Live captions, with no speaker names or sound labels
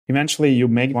eventually you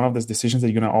make one of those decisions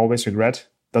that you're going to always regret.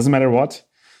 Doesn't matter what.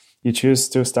 You choose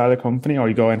to start a company or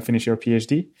you go and finish your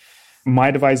PhD. My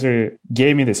advisor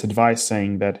gave me this advice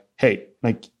saying that, hey,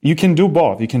 like you can do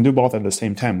both. You can do both at the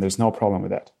same time. There's no problem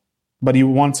with that. But you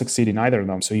won't succeed in either of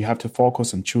them. So you have to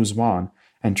focus and choose one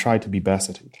and try to be best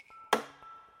at it.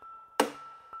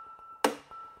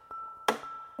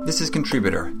 This is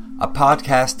Contributor, a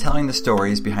podcast telling the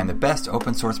stories behind the best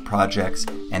open source projects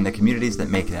and the communities that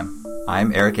make them.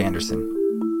 I'm Eric Anderson.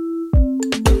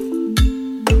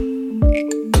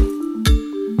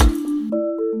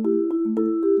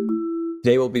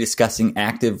 Today we'll be discussing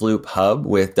Active Loop Hub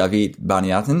with David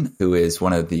Baniatin, who is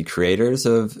one of the creators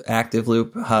of Active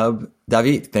Loop Hub.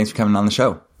 David, thanks for coming on the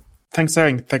show. Thanks,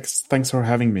 Eric. Thanks for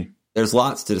having me. There's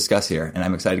lots to discuss here, and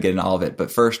I'm excited to get into all of it.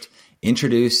 But first,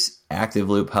 introduce Active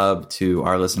Loop Hub to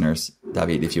our listeners,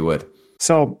 David, if you would.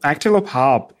 So Active Loop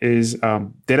Hub is a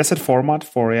dataset format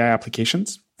for AI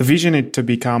applications. The vision is to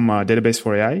become a database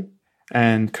for AI.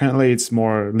 And currently it's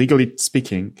more legally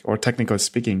speaking or technically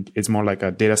speaking, it's more like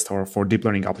a data store for deep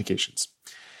learning applications.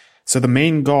 So the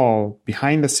main goal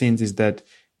behind the scenes is that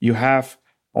you have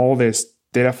all these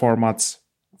data formats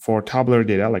for tabular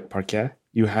data like Parquet.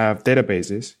 You have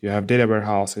databases, you have data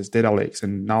warehouses, data lakes,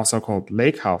 and now so-called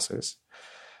lake houses.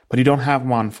 But you don't have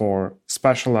one for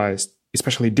specialized,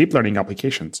 especially deep learning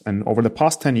applications. And over the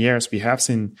past 10 years, we have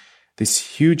seen this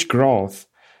huge growth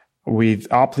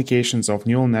with applications of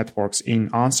neural networks in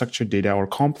unstructured data or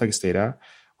complex data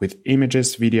with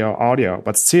images, video, audio.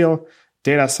 But still,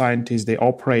 data scientists, they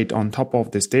operate on top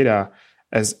of this data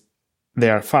as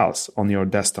they are files on your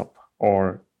desktop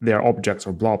or they are objects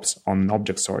or blobs on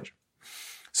object storage.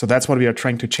 So that's what we are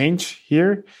trying to change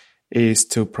here, is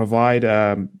to provide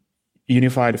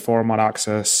unified format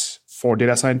access for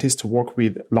data scientists to work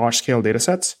with large-scale data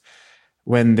sets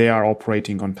when they are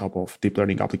operating on top of deep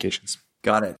learning applications.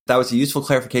 Got it. That was a useful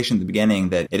clarification at the beginning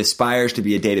that it aspires to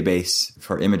be a database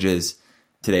for images.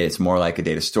 Today, it's more like a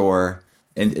data store.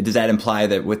 And does that imply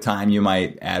that with time, you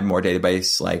might add more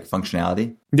database-like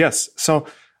functionality? Yes. So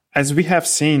as we have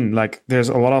seen, like there's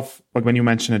a lot of, like when you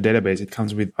mention a database, it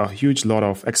comes with a huge lot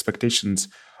of expectations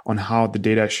on how the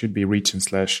data should be reached and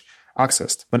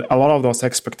 /accessed. But a lot of those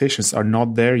expectations are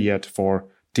not there yet for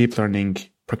deep learning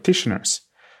practitioners.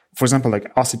 For example,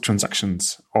 like ACID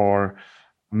transactions or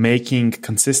making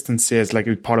consistency as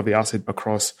like part of the ACID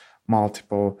across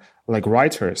multiple like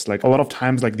writers. Like a lot of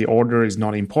times, like the order is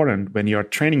not important when you're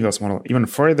training those models. Even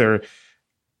further,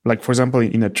 like for example,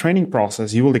 in a training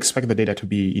process, you will expect the data to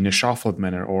be in a shuffled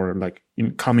manner or like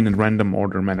come in a random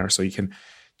order manner so you can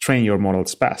train your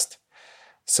models best.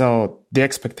 So the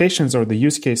expectations or the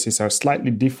use cases are slightly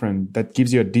different. That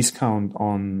gives you a discount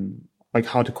on like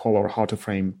how to call or how to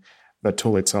frame the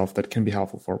tool itself that can be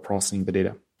helpful for processing the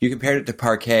data. You compared it to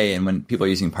Parquet, and when people are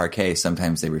using Parquet,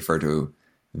 sometimes they refer to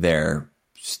their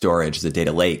storage as a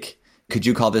data lake. Could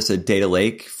you call this a data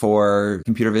lake for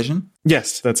computer vision?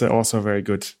 Yes, that's also a very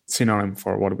good synonym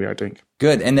for what we are doing.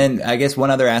 Good. And then I guess one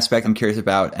other aspect I'm curious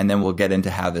about, and then we'll get into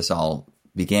how this all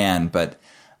began, but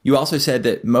you also said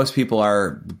that most people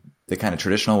are, the kind of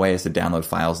traditional way is to download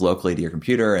files locally to your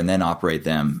computer and then operate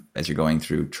them as you're going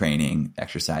through training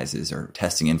exercises or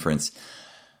testing inference.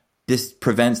 This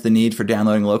prevents the need for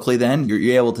downloading locally then?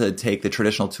 You're able to take the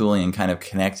traditional tooling and kind of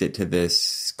connect it to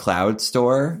this cloud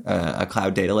store, a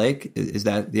cloud data lake? Is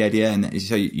that the idea? And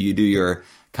so you do your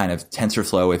kind of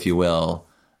TensorFlow, if you will,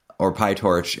 or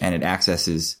PyTorch, and it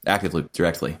accesses ActiveLoop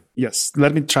directly. Yes.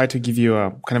 Let me try to give you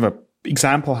a kind of a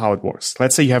example how it works.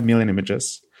 Let's say you have 1 million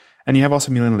images and you have also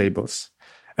 1 million labels.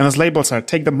 And those labels are,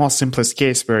 take the most simplest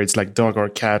case where it's like dog or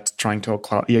cat trying to,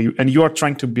 and you are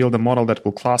trying to build a model that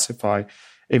will classify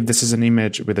if this is an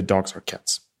image with the dogs or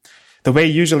cats. The way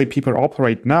usually people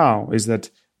operate now is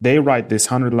that they write this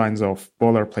 100 lines of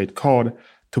boilerplate code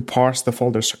to parse the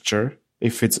folder structure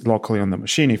if it's locally on the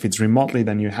machine. If it's remotely,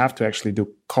 then you have to actually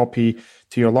do copy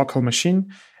to your local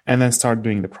machine and then start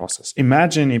doing the process.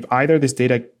 Imagine if either this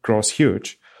data grows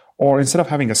huge, or instead of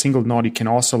having a single node, you can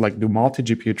also like do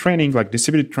multi-GPU training, like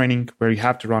distributed training, where you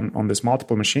have to run on these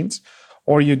multiple machines,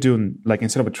 or you do like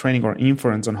instead of a training or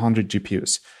inference on 100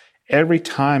 GPUs. Every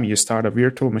time you start a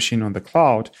virtual machine on the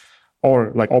cloud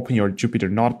or like open your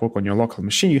Jupyter notebook on your local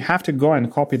machine, you have to go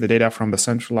and copy the data from the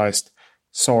centralized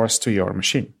source to your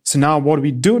machine. So now what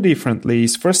we do differently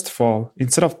is, first of all,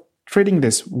 instead of treating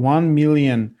this 1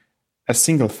 million as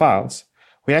single files,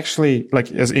 we actually,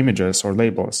 like as images or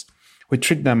labels, we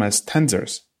treat them as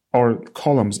tensors or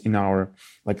columns in our,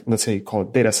 like, let's say, call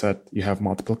it data set. You have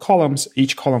multiple columns.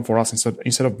 Each column for us,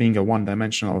 instead of being a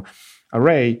one-dimensional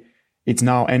array, it's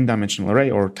now n-dimensional array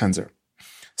or tensor.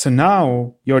 So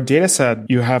now your data set,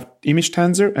 you have image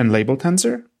tensor and label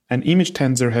tensor. And image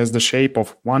tensor has the shape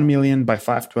of 1 million by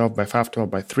 512 by 512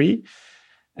 by 3.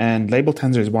 And label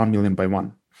tensor is 1 million by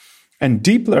 1. And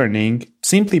deep learning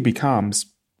simply becomes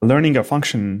learning a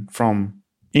function from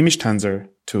image tensor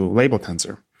to label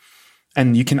tensor.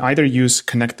 And you can either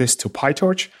connect this to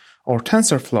PyTorch or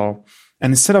TensorFlow.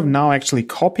 And instead of now actually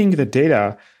copying the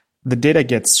data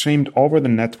gets streamed over the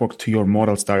network to your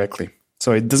models directly.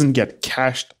 So it doesn't get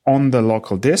cached on the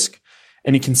local disk,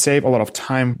 and you can save a lot of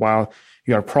time while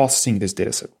you are processing this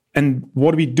dataset. And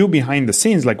what we do behind the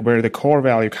scenes, like where the core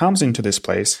value comes into this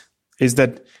place, is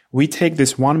that we take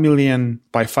this 1 million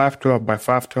by 512 by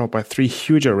 512 by 3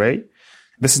 huge array.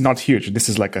 This is not huge. This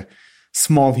is like a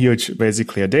small, huge,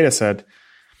 basically a data set.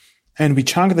 And we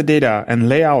chunk the data and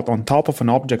lay out on top of an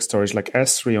object storage like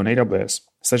S3 on AWS,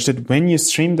 such that when you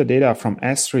stream the data from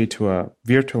S3 to a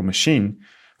virtual machine,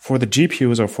 for the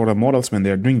GPUs or for the models when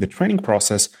they're doing the training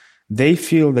process, they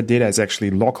feel the data is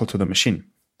actually local to the machine.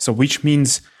 So which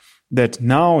means that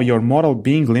now your model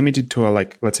being limited to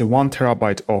let's say 1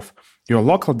 terabyte of your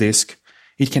local disk,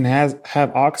 it can have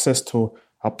access to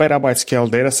a petabyte scale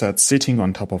data set sitting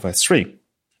on top of S3.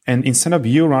 And instead of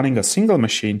you running a single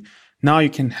machine, now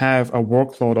you can have a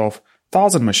workload of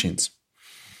 1,000 machines.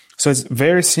 So it's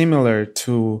very similar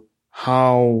to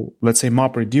how, let's say,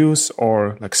 MapReduce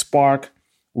or like Spark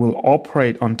will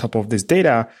operate on top of this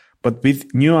data, but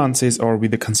with nuances or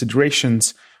with the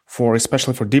considerations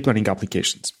especially for deep learning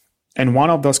applications. And one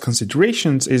of those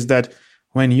considerations is that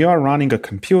when you are running a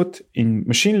compute in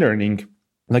machine learning,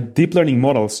 like deep learning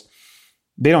models,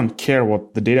 they don't care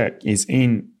what the data is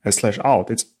in /out.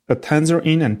 It's a tensor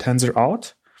in and tensor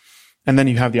out. And then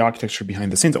you have the architecture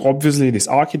behind the scenes. Obviously, this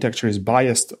architecture is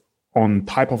biased on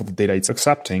type of the data it's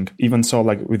accepting. Even so,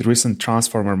 like with recent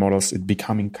transformer models, it's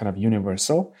becoming kind of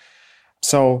universal.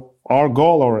 So our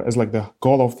goal, or as like the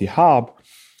goal of the hub,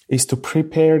 is to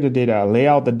prepare the data, lay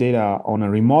out the data on a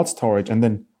remote storage, and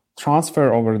then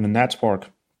transfer over the network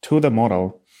to the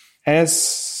model as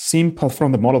simple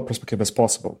from the model perspective as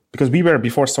possible. Because we were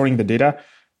before storing the data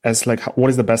as like, what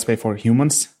is the best way for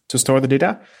humans to store the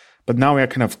data? But now we are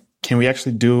kind of, can we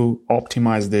actually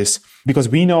optimize this? Because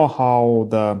we know how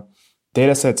the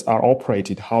data sets are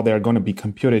operated, how they are going to be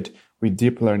computed with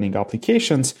deep learning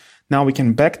applications. Now we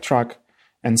can backtrack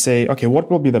and say, okay,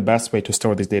 what will be the best way to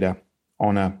store this data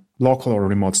on a local or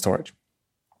remote storage?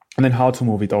 And then how to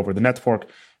move it over the network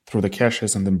through the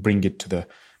caches and then bring it to the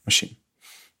machine.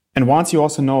 And once you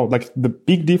also know, like the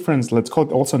big difference, let's call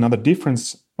it also another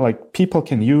difference, like people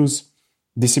can use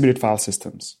distributed file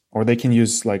systems, or they can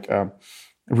use like a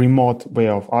remote way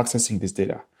of accessing this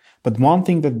data. But one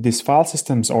thing that these file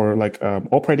systems or like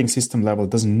operating system level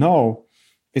doesn't know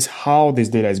is how this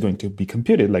data is going to be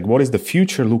computed. Like what is the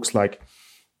future looks like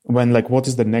when, like, what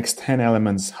is the next 10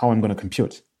 elements, how I'm going to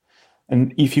compute.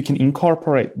 And if you can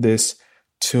incorporate this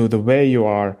to the way you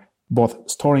are both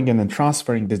storing and then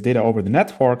transferring this data over the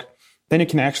network, then you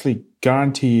can actually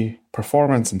guarantee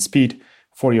performance and speed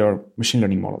for your machine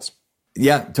learning models.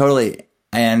 Yeah, totally.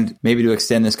 And maybe to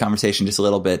extend this conversation just a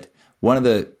little bit, one of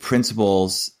the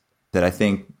principles that I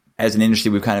think as an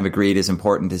industry we've kind of agreed is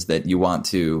important is that you want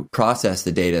to process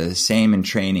the data the same in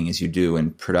training as you do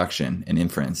in production and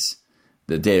inference.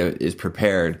 The data is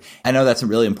prepared. I know that's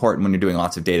really important when you're doing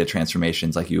lots of data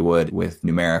transformations like you would with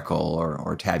numerical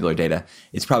or tabular data.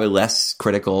 It's probably less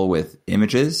critical with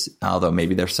images, although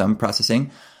maybe there's some processing.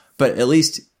 But at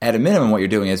least at a minimum, what you're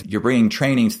doing is you're bringing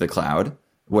training to the cloud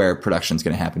where production is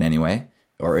going to happen anyway,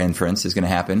 or inference is going to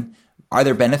happen. Are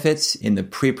there benefits in the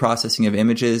pre-processing of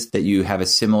images that you have a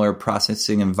similar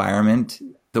processing environment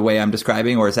the way I'm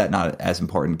describing, or is that not as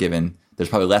important given there's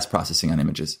probably less processing on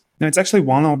images? No, it's actually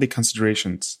one of the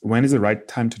considerations. When is the right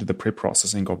time to do the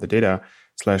pre-processing of the data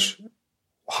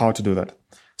 / how to do that?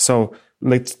 So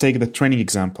let's take the training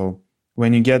example.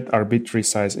 When you get arbitrary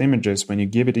size images, when you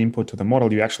give it input to the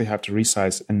model, you actually have to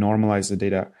resize and normalize the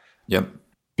data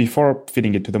before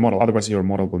feeding it to the model. Otherwise, your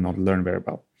model will not learn very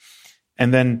well.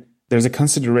 And then there's a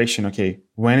consideration, okay,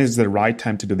 when is the right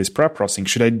time to do this pre-processing?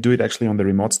 Should I do it actually on the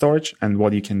remote storage? And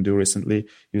what you can do recently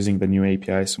using the new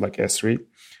APIs like S3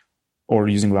 or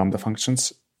using Lambda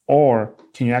functions? Or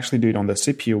can you actually do it on the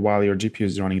CPU while your GPU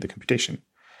is running the computation?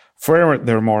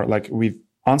 Furthermore, like with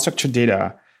unstructured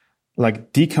data,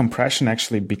 like decompression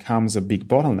actually becomes a big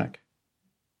bottleneck.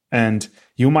 And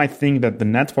you might think that the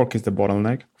network is the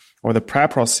bottleneck or the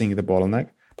pre-processing the bottleneck,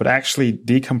 but actually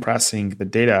decompressing the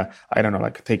data, I don't know,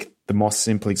 like take the most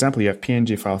simple example, you have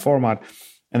PNG file format,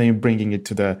 and then you're bringing it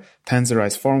to the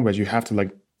tensorized form where you have to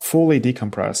like fully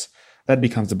decompress. That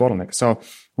becomes the bottleneck. So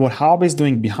what Hub is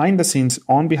doing behind the scenes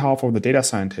on behalf of the data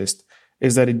scientist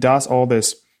is that it does all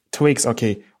this tweaks.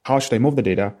 Okay, how should I move the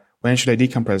data? When should I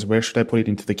decompress? Where should I put it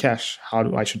into the cache? How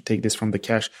do I should take this from the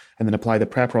cache and then apply the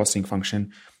pre-processing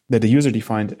function that the user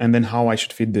defined, and then how I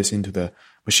should fit this into the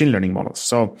machine learning models.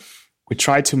 So we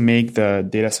try to make the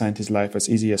data scientist life as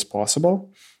easy as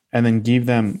possible, and then give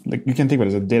them, like, you can think of it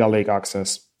as a data lake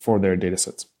access for their data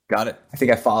sets. Got it. I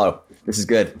think I follow. This is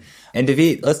good. And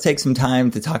David, let's take some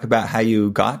time to talk about how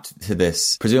you got to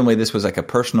this. Presumably this was like a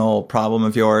personal problem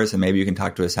of yours, and maybe you can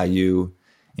talk to us how you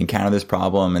encountered this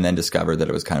problem and then discovered that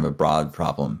it was kind of a broad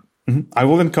problem. Mm-hmm. I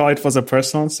wouldn't call it was a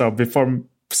personal. So before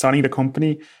starting the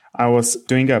company, I was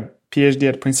doing a PhD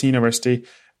at Princeton University.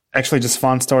 Actually, just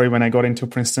fun story. When I got into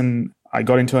Princeton, I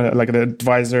got into an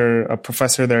advisor, a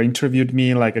professor there interviewed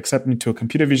me, accepted me to a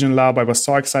computer vision lab. I was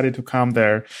so excited to come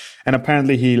there. And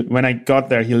apparently when I got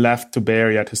there, he left to Bay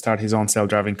Area to start his own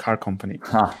self-driving car company.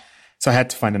 Huh. So I had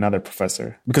to find another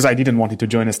professor because I didn't want to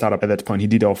join a startup at that point. He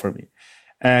did offer me.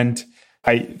 And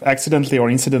I accidentally or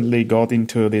incidentally got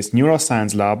into this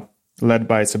neuroscience lab led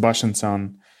by Sebastian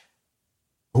Son,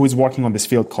 who is working on this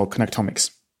field called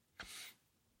connectomics.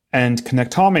 And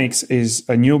connectomics is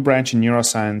a new branch in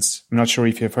neuroscience. I'm not sure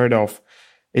if you've heard of.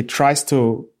 It tries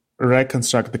to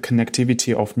reconstruct the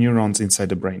connectivity of neurons inside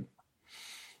the brain.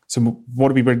 So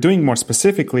what we were doing more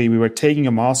specifically, we were taking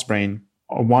a mouse brain,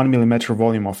 a 1 millimeter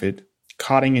volume of it,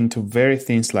 cutting into very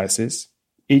thin slices.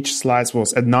 Each slice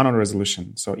was at nano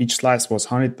resolution. So each slice was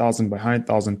 100,000 by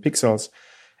 100,000 pixels.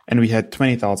 And we had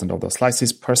 20,000 of those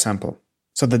slices per sample.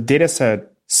 So the data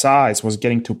set size was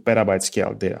getting to petabyte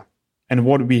scale data. And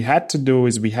what we had to do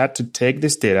is we had to take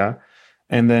this data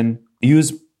and then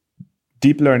use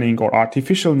deep learning or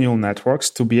artificial neural networks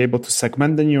to be able to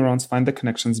segment the neurons, find the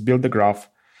connections, build the graph.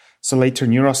 So later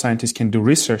neuroscientists can do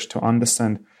research to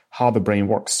understand how the brain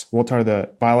works. What are the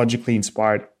biologically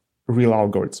inspired real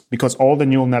algorithms? Because all the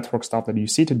neural network stuff that you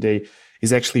see today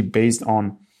is actually based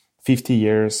on 50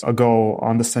 years ago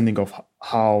understanding of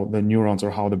how the neurons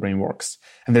or how the brain works.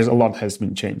 And there's a lot has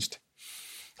been changed.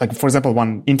 Like, for example,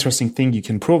 one interesting thing you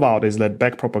can prove out is that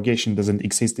backpropagation doesn't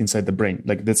exist inside the brain.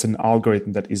 Like, that's an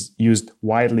algorithm that is used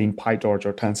widely in PyTorch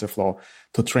or TensorFlow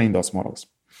to train those models.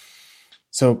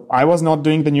 So I was not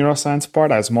doing the neuroscience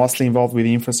part. I was mostly involved with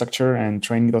the infrastructure and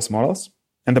training those models.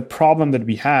 And the problem that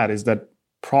we had is that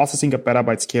processing a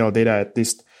petabyte scale data at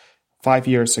least 5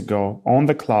 years ago on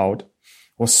the cloud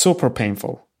was super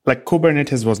painful. Like,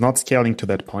 Kubernetes was not scaling to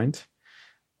that point.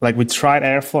 Like, we tried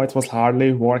Airflow, it was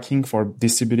hardly working for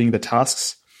distributing the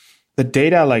tasks. The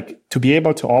data, to be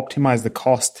able to optimize the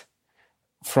cost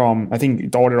from, I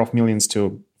think, the order of millions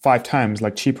to 5 times,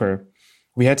 cheaper,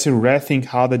 we had to rethink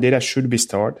how the data should be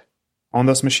stored on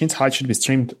those machines, how it should be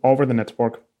streamed over the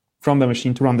network from the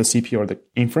machine to run the CPU or the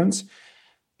inference.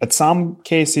 At some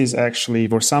cases, actually,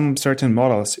 for some certain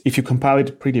models, if you compile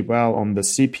it pretty well on the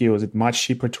CPUs, it's much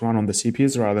cheaper to run on the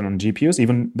CPUs rather than on GPUs,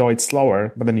 even though it's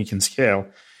slower, but then you can scale.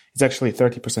 It's actually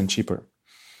 30% cheaper.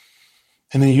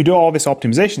 And then you do all these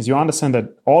optimizations, you understand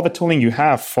that all the tooling you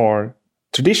have for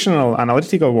traditional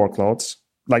analytical workloads,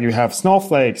 like you have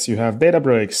Snowflakes, you have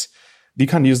Databricks, you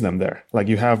can't use them there.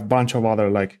 You have a bunch of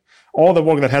other, all the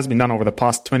work that has been done over the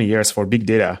past 20 years for big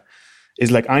data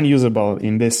is unusable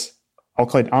in this, I'll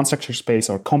call it unstructured space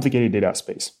or complicated data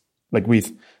space.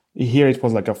 Here it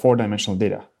was a 4-dimensional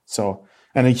data. So,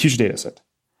 and a huge data set.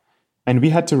 And we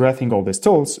had to rethink all these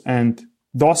tools, and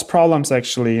those problems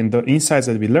actually and the insights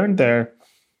that we learned there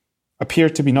appear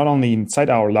to be not only inside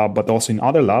our lab, but also in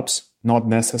other labs, not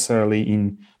necessarily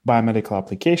in biomedical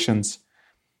applications.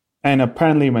 And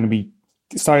apparently when we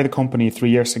started the company 3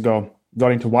 years ago,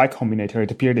 got into Y Combinator,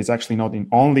 it appeared it's actually not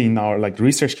only in our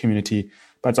research community,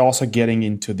 but it's also getting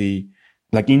into the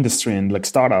industry and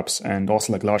startups and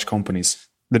also large companies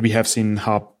that we have seen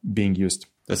how being used.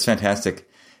 That's fantastic.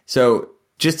 So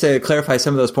just to clarify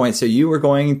some of those points, so you were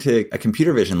going to a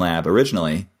computer vision lab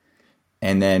originally,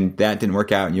 and then that didn't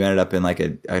work out, and you ended up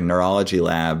in a neurology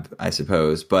lab, I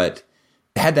suppose. But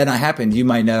had that not happened, you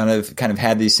might not have kind of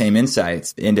had these same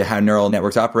insights into how neural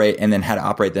networks operate and then how to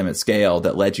operate them at scale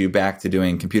that led you back to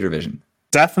doing computer vision.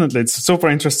 Definitely. It's super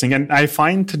interesting. And I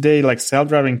find today,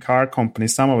 self-driving car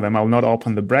companies, some of them, I'll not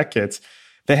open the brackets,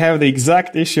 they have the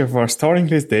exact issue for storing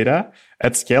this data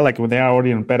at scale, when they are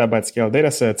already on petabyte scale data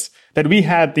sets that we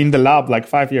had in the lab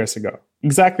 5 years ago.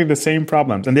 Exactly the same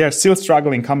problems. And they are still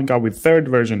struggling coming up with 3rd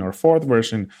version or 4th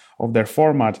version of their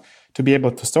format to be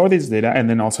able to store this data and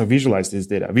then also visualize this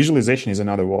data. Visualization is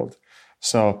another world.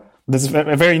 So this is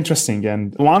very interesting.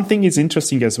 And one thing is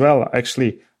interesting as well,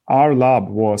 actually, our lab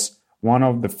was one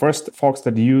of the first folks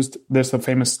that used, there's a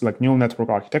famous neural network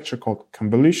architecture called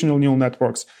convolutional neural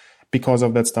networks. Because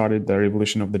of that started the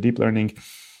revolution of the deep learning.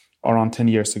 around 10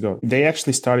 years ago. They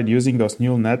actually started using those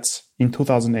neural nets in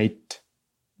 2008,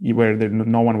 where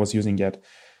no one was using yet,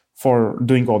 for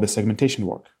doing all the segmentation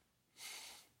work.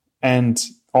 And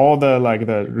all the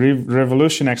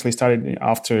revolution actually started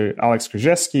after Alex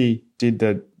Krizhevsky did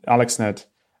the AlexNet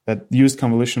that used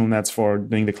convolutional nets for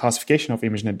doing the classification of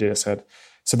ImageNet dataset.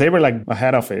 So they were like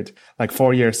ahead of it, like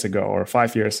 4 years ago or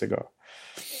 5 years ago.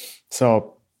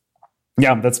 So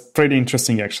yeah, that's pretty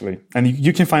interesting actually. And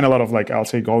you can find a lot of like, I'll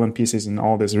say, golden pieces in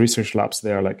all these research labs.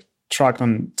 They are like tracked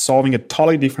on solving a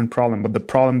totally different problem, but the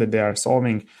problem that they are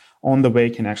solving on the way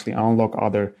can actually unlock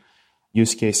other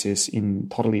use cases in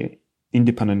totally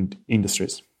independent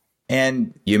industries.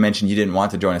 And you mentioned you didn't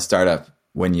want to join a startup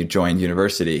when you joined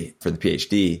university for the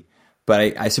PhD,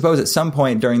 but I suppose at some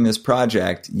point during this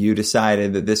project, you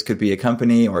decided that this could be a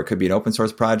company or it could be an open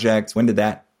source project. When did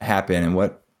that happen and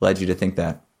what led you to think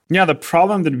that? Yeah, the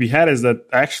problem that we had is that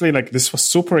actually like this was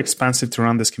super expensive to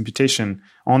run this computation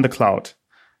on the cloud.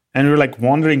 And we were like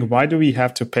wondering, why do we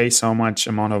have to pay so much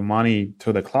amount of money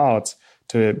to the clouds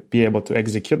to be able to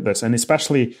execute this? And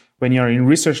especially when you're in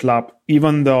research lab,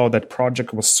 even though that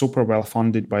project was super well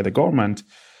funded by the government,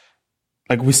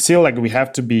 like we still like we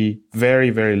have to be very,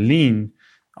 very lean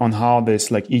on how this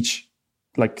like each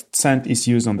like cent is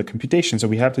used on the computation. So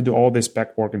we have to do all this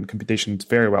back work in computation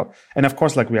very well. And of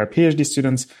course, like we are PhD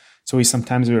students, so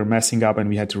we were messing up and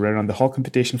we had to rerun the whole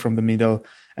computation from the middle.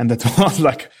 And that was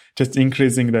like just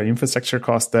increasing the infrastructure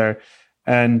cost there.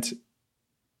 And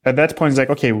at that point, it's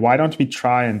like, okay, why don't we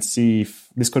try and see if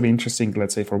this could be interesting,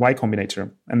 let's say, for Y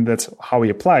Combinator? And that's how we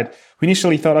applied. We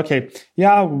initially thought, okay,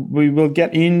 yeah, we will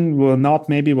get in,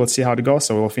 we'll see how it goes.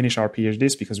 So we'll finish our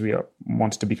PhDs because we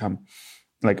wanted to become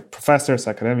like professors,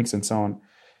 academics, and so on.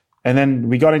 And then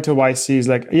we got into YC. It's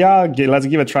like, yeah, let's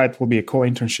give it a try. It will be a cool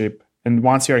internship. And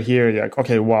once you're here, you're like,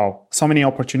 okay, wow, so many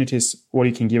opportunities what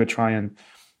you can give a try and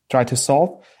try to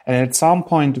solve. And at some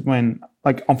point when,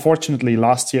 like, unfortunately,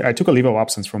 last year, I took a leave of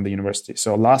absence from the university.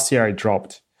 So last year I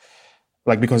dropped,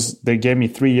 like, because they gave me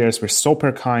 3 years, were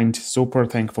super kind, super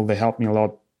thankful. They helped me a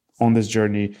lot on this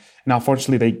journey. And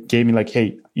unfortunately, they gave me like,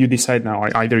 hey, you decide now,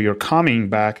 either you're coming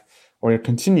back or you're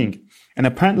continuing. And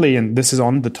apparently, and this is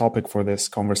on the topic for this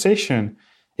conversation,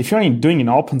 if you're doing an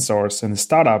open source and a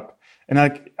startup, and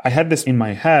like I had this in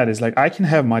my head, is like I can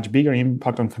have much bigger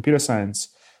impact on computer science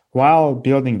while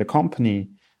building the company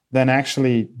than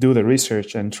actually do the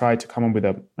research and try to come up with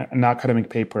an academic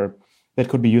paper that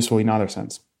could be useful in other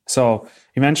sense. So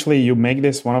eventually you make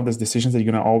this one of those decisions that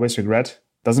you're going to always regret.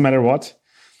 Doesn't matter what.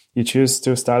 You choose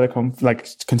to start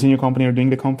continue a company or doing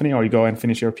the company, or you go and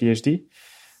finish your PhD.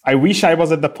 I wish I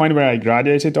was at the point where I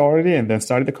graduated already and then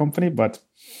started the company, but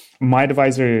my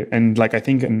advisor and like I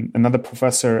think another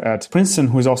professor at Princeton,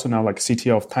 who is also now like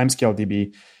CTO of Timescale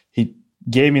DB, he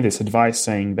gave me this advice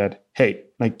saying that, hey,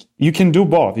 like you can do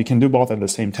both. You can do both at the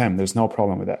same time. There's no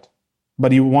problem with that.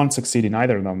 But you won't succeed in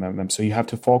either of them. So you have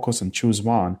to focus and choose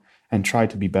one and try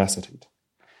to be best at it.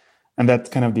 And that's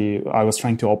kind of I was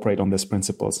trying to operate on these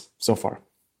principles so far.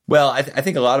 Well, I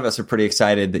think a lot of us are pretty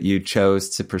excited that you chose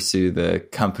to pursue the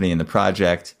company and the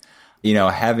project. You know,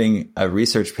 having a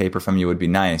research paper from you would be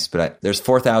nice, but there's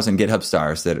 4,000 GitHub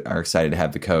stars that are excited to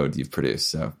have the code you've produced.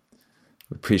 So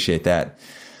we appreciate that.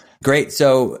 Great.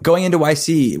 So going into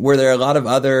YC, were there a lot of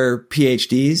other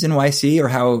PhDs in YC, or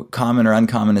how common or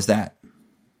uncommon is that?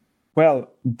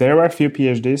 Well, there were a few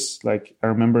PhDs. Like I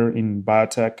remember in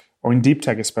biotech or in deep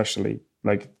tech especially,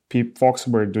 like folks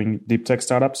who were doing deep tech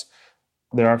startups.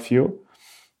 There are a few.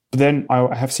 But then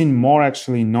I have seen more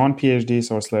actually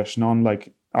non-PhDs or / non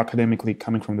like academically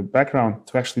coming from the background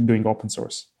to actually doing open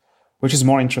source, which is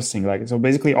more interesting. Like, so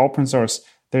basically open source,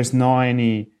 there's no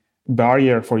any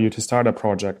barrier for you to start a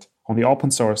project on the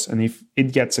open source. And if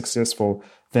it gets successful,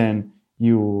 then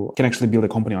you can actually build a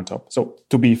company on top. So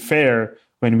to be fair,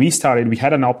 when we started, we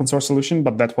had an open source solution,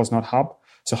 but that was not Hub.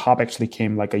 So Hub actually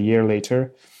came like a year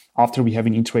later after we have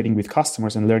been iterating with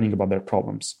customers and learning about their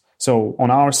problems. So on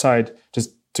our side,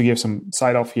 just to give some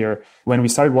side off here, when we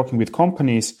started working with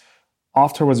companies,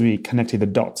 afterwards we connected the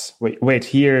dots. Wait,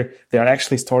 here they are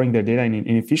actually storing their data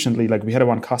inefficiently. Like we had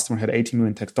one customer had 80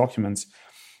 million text documents,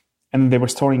 and they were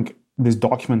storing this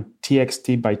document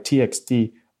TXT by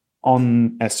TXT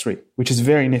on S3, which is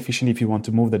very inefficient if you want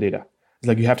to move the data. It's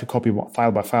like you have to copy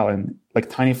file by file, and like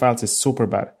tiny files is super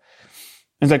bad.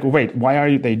 And it's like, wait, why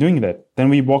are they doing that? Then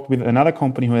we worked with another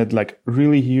company who had like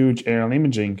really huge aerial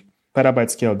imaging,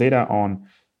 petabyte scale data on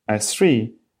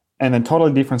S3, and then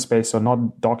totally different space, so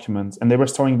not documents. And they were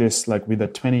storing this like with a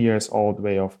 20 years old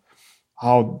way of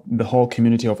how the whole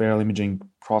community of aerial imaging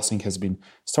processing has been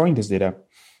storing this data.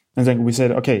 And then we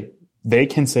said, okay, they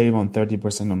can save on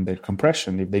 30% on their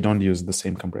compression if they don't use the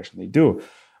same compression they do.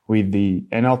 With the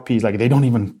NLPs, like they don't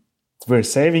even were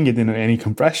saving it in any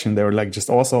compression. They were like just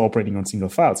also operating on single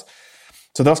files.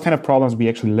 So those kind of problems we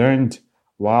actually learned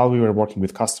while we were working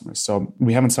with customers. So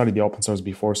we haven't started the open source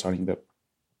before starting the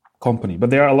company, but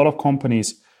there are a lot of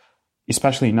companies,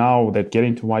 especially now, that get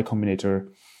into Y Combinator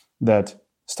that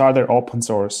start their open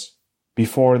source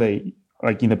before they,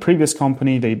 like in the previous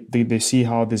company, they see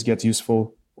how this gets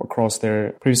useful across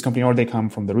their previous company, or they come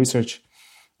from the research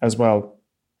as well.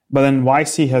 But then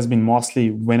YC has been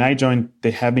mostly, when I joined,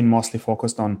 they have been mostly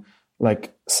focused on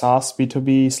like SaaS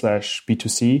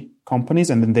B2B/B2C companies.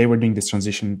 And then they were doing this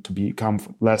transition to become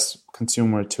less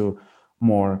consumer to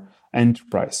more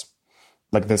enterprise,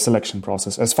 like the selection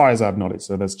process, as far as I've noticed.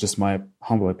 So that's just my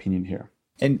humble opinion here.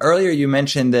 And earlier you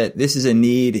mentioned that this is a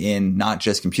need in not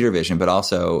just computer vision, but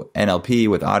also NLP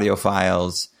with audio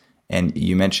files. And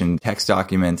you mentioned text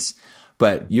documents,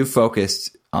 but you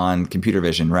focused on computer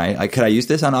vision, right? Like, could I use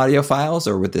this on audio files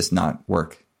or would this not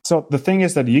work? So the thing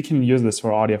is that you can use this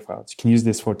for audio files. You can use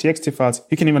this for TXT files.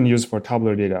 You can even use it for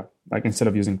tabular data, like instead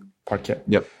of using Parquet.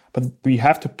 Yep. But we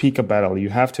have to pick a battle. You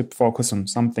have to focus on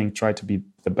something, try to be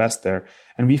the best there.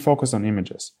 And we focus on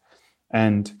images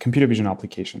and computer vision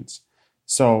applications.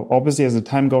 So obviously, as the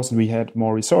time goes and we had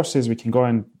more resources, we can go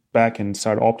and back and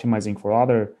start optimizing for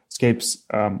other scapes,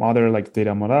 other like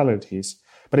data modalities.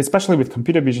 But especially with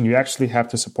computer vision, you actually have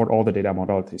to support all the data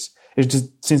modalities. It's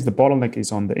just, since the bottleneck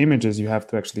is on the images, you have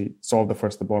to actually solve the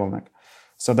bottleneck.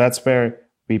 So that's where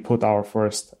we put our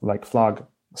first like flag,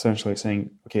 essentially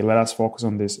saying, okay, let us focus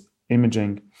on this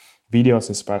imaging, videos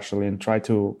especially, and try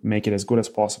to make it as good as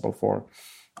possible for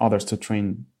others to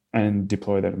train and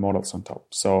deploy their models on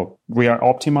top. So we are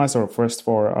optimized our first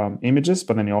for images,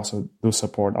 but then you also do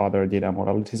support other data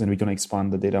modalities, and we're going to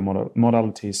expand the data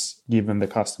modalities given the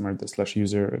customer, the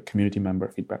 /user community member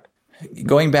feedback.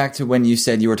 Going back to when you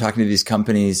said you were talking to these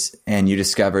companies and you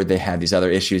discovered they had these other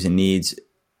issues and needs,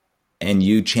 and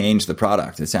you changed the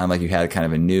product. It sounded like you had kind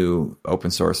of a new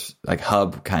open source like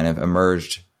hub kind of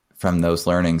emerged from those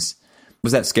learnings.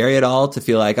 Was that scary at all to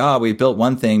feel like, oh, we built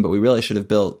one thing, but we really should have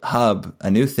built Hub, a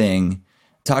new thing?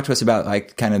 Talk to us about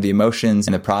like kind of the emotions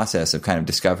and the process of kind of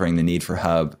discovering the need for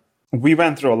Hub. We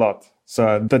went through a lot.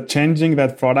 So the changing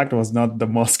that product was not the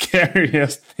most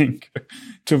scariest thing,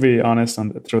 to be honest,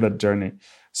 through that journey.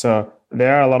 So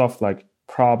there are a lot of like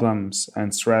problems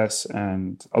and stress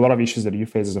and a lot of issues that you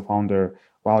face as a founder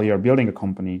while you're building a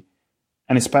company.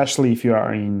 And especially if you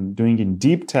are doing in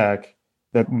deep tech,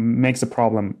 that makes the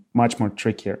problem much more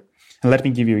trickier. And let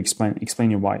me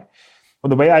explain you why. Well,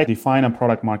 the way I define a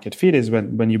product market fit is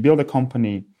when you build a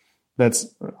company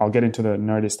I'll get into the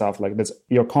nerdy stuff, like that's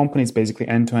your company is basically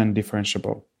end-to-end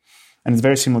differentiable. And it's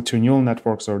very similar to neural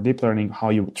networks or deep learning, how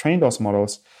you train those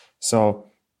models.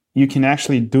 So you can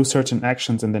actually do certain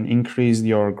actions and then increase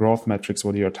your growth metrics,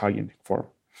 what you're targeting for.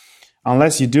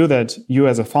 Unless you do that, you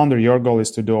as a founder, your goal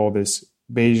is to do all these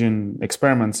Bayesian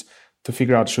experiments to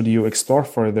figure out, should you explore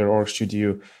further or should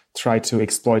you try to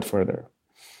exploit further?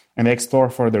 And explore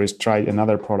further is try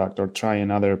another product or try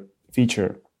another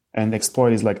feature. And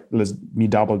exploit is like, let me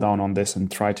double down on this and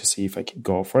try to see if I can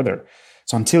go further.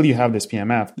 So until you have this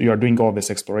PMF, you are doing all this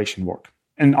exploration work.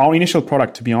 And our initial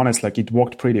product, to be honest, like it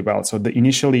worked pretty well. So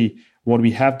initially what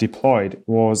we have deployed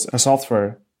was a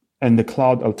software and the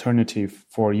cloud alternative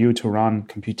for you to run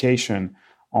computation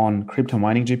on crypto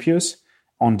mining GPUs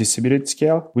on distributed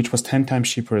scale, which was 10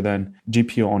 times cheaper than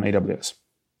GPU on AWS.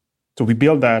 So we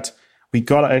built that. We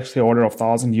got actually an order of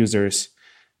 1,000 users,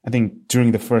 I think,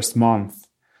 during the first month.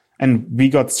 And we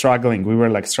got struggling. We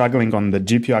were like struggling on the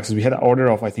GPU access. We had an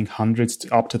order of, I think, hundreds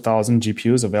to up to 1,000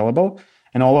 GPUs available,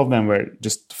 and all of them were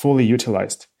just fully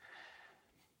utilized.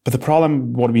 But the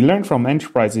problem, what we learned from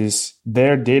enterprise is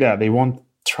their data, they won't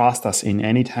trust us in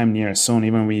any time near soon,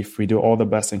 even if we do all the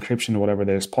best encryption, whatever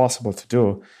there is possible to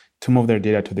do, to move their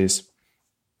data to these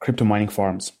crypto mining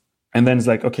farms. And then it's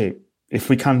like, okay, if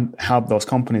we can't help those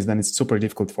companies, then it's super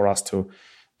difficult for us to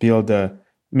build a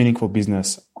meaningful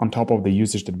business on top of the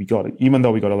usage that we got, even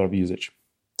though we got a lot of usage.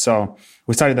 So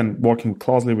we started then working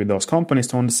closely with those companies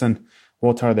to understand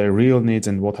what are their real needs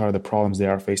and what are the problems they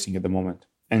are facing at the moment.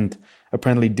 And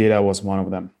apparently data was one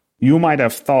of them. You might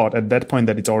have thought at that point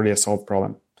that it's already a solved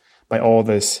problem by all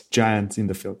these giants in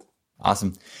the field.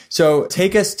 Awesome. So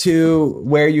take us to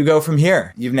where you go from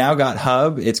here. You've now got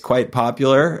Hub. It's quite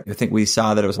popular. I think we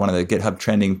saw that it was one of the GitHub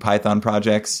trending Python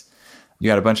projects. You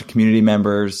got a bunch of community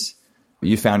members.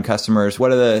 You found customers.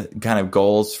 What are the kind of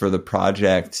goals for the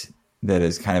project that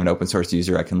is kind of an open source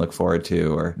user I can look forward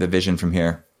to, or the vision from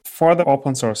here? For the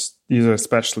open source user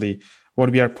especially, what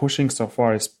we are pushing so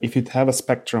far is if you have a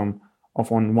spectrum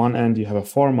of on one end you have a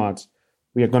format,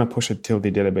 we are going to push it till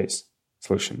the database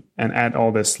solution and add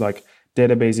all this like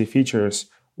databasey features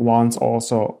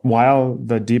while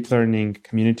the deep learning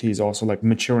community is also like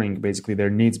maturing, basically their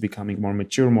needs becoming more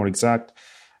mature, more exact.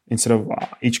 Instead of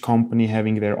each company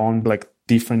having their own like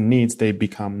different needs, they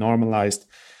become normalized.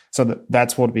 So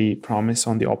that's what we promise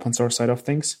on the open source side of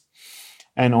things.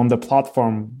 And on the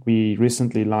platform, we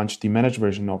recently launched the managed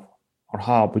version of our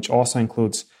hub, which also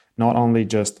includes not only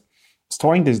just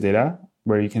storing this data,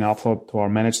 where you can upload to our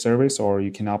managed service or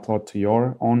you can upload to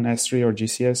your own S3 or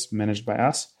GCS managed by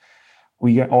us.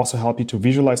 We also help you to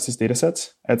visualize these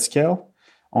datasets at scale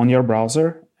on your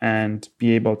browser and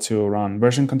be able to run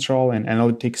version control and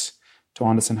analytics to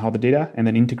understand how the data, and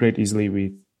then integrate easily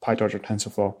with PyTorch or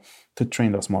TensorFlow to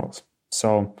train those models.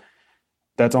 So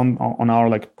that's on our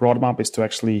like roadmap, is to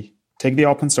actually take the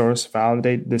open source,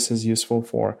 validate this is useful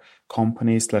for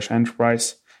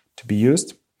companies/enterprise to be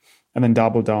used, and then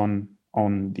double down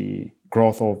on the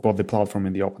growth of both the platform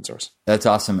and the open source. That's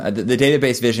awesome. The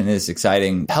database vision is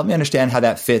exciting. Help me understand how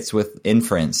that fits with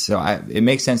inference. So it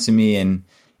makes sense to me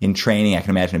in training. I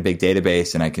can imagine a big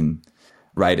database and I can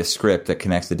write a script that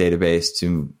connects the database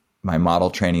to my model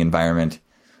training environment.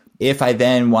 If I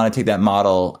then want to take that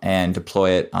model and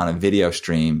deploy it on a video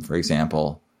stream, for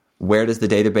example, where does the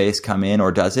database come in,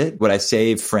 or does it? Would I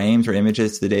save frames or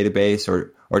images to the database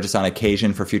or just on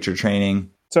occasion for future training?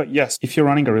 So yes, if you're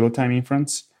running a real-time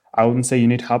inference, I wouldn't say you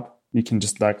need Hub. You can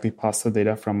just directly pass the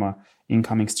data from an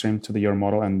incoming stream to your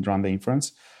model and run the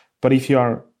inference. But if you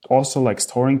are also like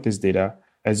storing this data,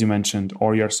 as you mentioned,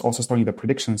 or you're also storing the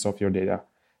predictions of your data,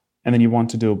 and then you want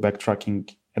to do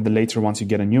backtracking at the later once you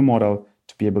get a new model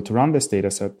to be able to run this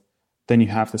data set, then you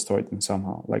have to store it in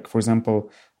somehow. Like, for example,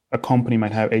 a company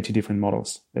might have 80 different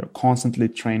models. They're constantly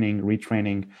training,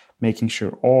 retraining, making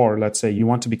sure, or let's say you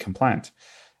want to be compliant.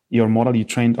 Your model you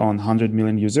trained on 100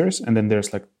 million users, and then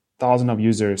there's like thousands of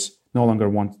users no longer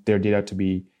want their data to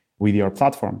be with your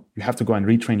platform. You have to go and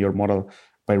retrain your model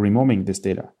by removing this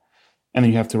data. And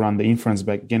then you have to run the inference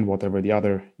back again, whatever the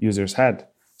other users had.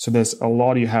 So there's a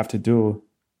lot you have to do,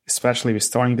 especially with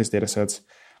storing these data sets,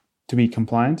 to be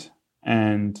compliant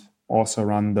and also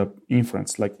run the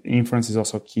inference. Like inference is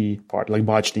also a key part, like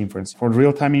batched inference. For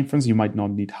real-time inference, you might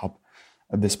not need Hub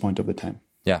at this point of the time.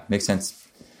 Yeah, makes sense.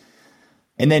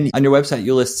 And then on your website,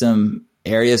 you list some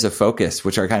areas of focus,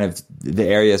 which are kind of the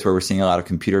areas where we're seeing a lot of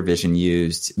computer vision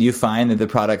used. Do you find that the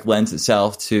product lends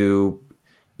itself to,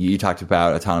 you talked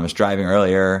about autonomous driving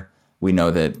earlier. We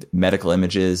know that medical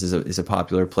images is a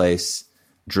popular place.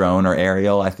 Drone or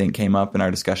aerial, I think, came up in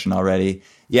our discussion already.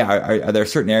 Yeah, are there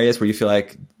certain areas where you feel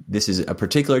like this is a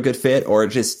particular good fit, or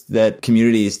just that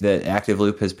communities that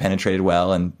ActiveLoop has penetrated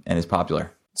well and is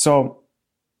popular? So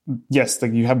yes,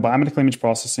 like you have biomedical image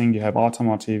processing, you have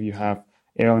automotive, you have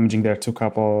aerial imaging. There are two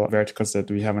couple verticals that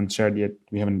we haven't shared yet.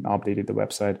 We haven't updated the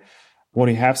website. What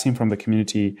we have seen from the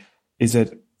community is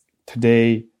that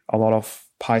today a lot of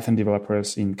Python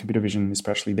developers in computer vision,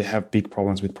 especially, they have big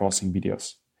problems with processing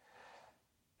videos.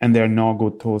 And there are no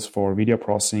good tools for video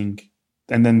processing.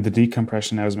 And then the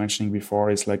decompression I was mentioning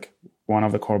before is like one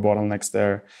of the core bottlenecks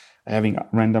there. Having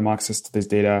random access to this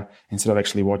data instead of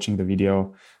actually watching the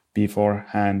video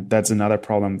beforehand, that's another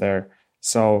problem there.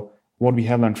 So what we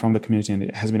have learned from the community, and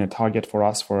it has been a target for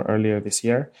us for earlier this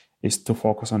year, is to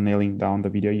focus on nailing down the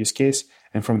video use case.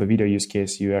 And from the video use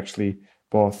case, you actually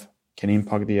both can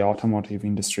impact the automotive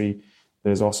industry.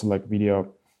 There's also like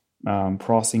video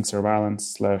processing,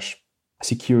 surveillance /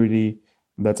 security.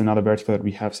 That's another vertical that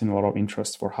we have seen a lot of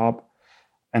interest for Hub.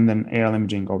 And then aerial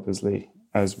imaging, obviously,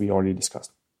 as we already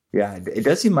discussed. Yeah, it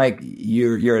does seem like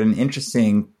you're at an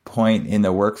interesting point in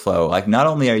the workflow. Like, not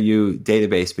only are you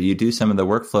database, but you do some of the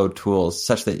workflow tools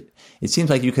such that it seems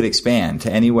like you could expand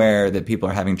to anywhere that people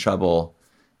are having trouble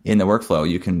in the workflow.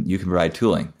 You can provide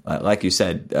tooling. Like you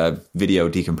said, video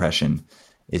decompression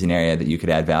is an area that you could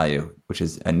add value, which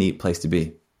is a neat place to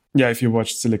be. Yeah, if you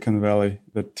watch Silicon Valley,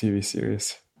 the TV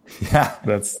series. Yeah,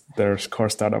 that's their core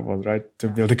startup was, right, to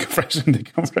build a decompression.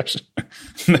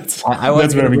 that's I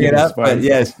that's where we get up. But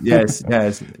yes,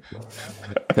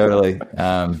 totally.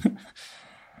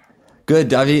 Good,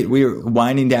 David. We're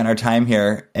winding down our time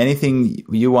here. Anything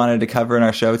you wanted to cover in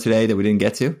our show today that we didn't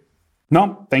get to?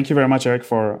 No, thank you very much, Eric,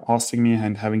 for hosting me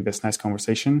and having this nice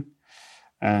conversation.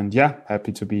 And yeah,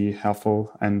 happy to be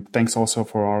helpful. And thanks also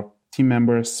for our team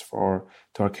members,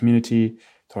 to our community,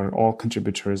 to all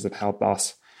contributors that helped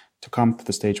us to come to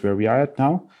the stage where we are at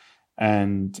now.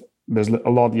 And there's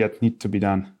a lot yet need to be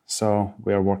done. So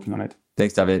we are working on it.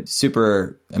 Thanks, David.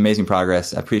 Super amazing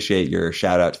progress. I appreciate your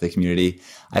shout out to the community.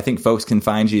 I think folks can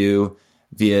find you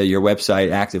via your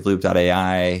website,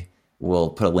 activeloop.ai,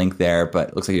 We'll put a link there, but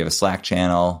it looks like you have a Slack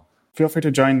channel. Feel free to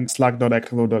join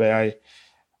slack.activelo.ai.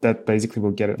 That basically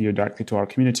will get you directly to our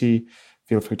community.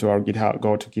 Feel free to our GitHub,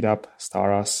 go to GitHub,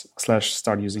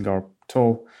 start using our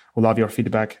tool. We'll love your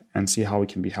feedback and see how we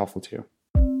can be helpful to you.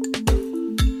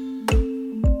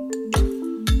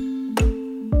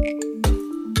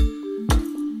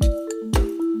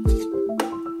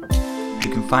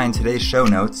 You can find today's show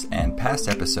notes and past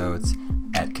episodes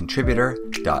at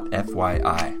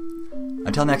contributor.fyi.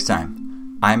 Until next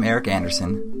time, I'm Eric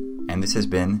Anderson, and this has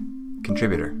been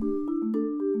Contributor.